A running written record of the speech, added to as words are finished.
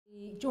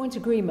joint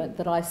agreement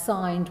that I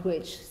signed,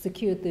 which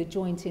secured the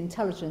joint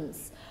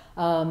intelligence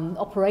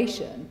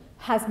operation,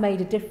 has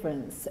made a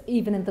difference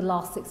even in the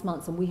last 6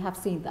 months, and we have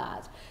seen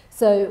that.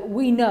 So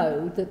we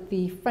know that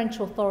the French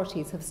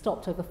authorities have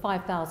stopped over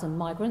 5,000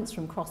 migrants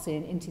from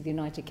crossing into the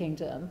United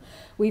Kingdom.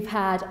 We've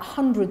had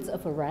hundreds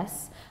of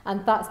arrests,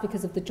 and that's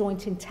because of the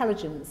joint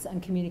intelligence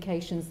and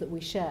communications that we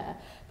share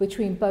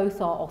between both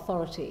our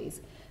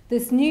authorities.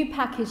 This new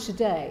package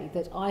today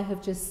that I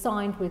have just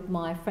signed with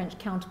my French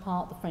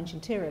counterpart, the French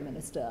Interior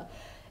Minister,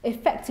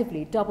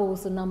 effectively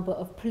doubles the number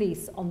of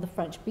police on the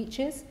French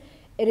beaches.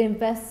 It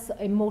invests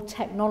in more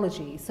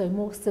technology, so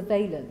more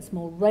surveillance,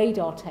 more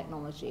radar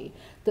technology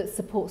that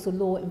supports a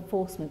law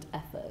enforcement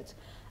effort.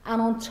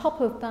 And on top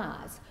of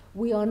that,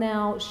 we are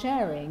now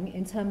sharing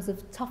in terms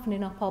of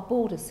toughening up our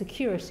border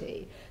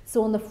security.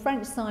 So on the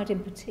French side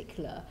in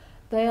particular,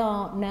 they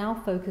are now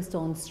focused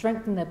on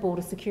strengthening their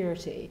border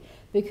security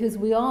because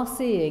we are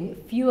seeing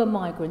fewer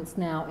migrants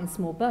now in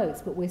small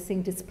boats, but we're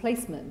seeing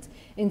displacement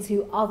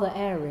into other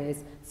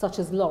areas such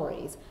as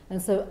lorries. And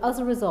so as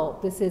a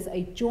result, this is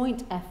a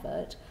joint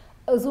effort,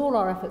 as all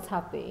our efforts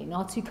have been.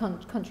 Our two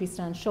countries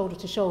stand shoulder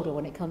to shoulder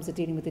when it comes to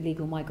dealing with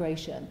illegal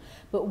migration.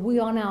 But we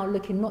are now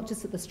looking not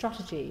just at the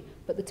strategy,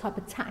 but the type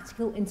of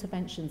tactical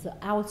interventions that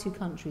our two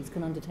countries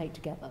can undertake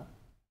together.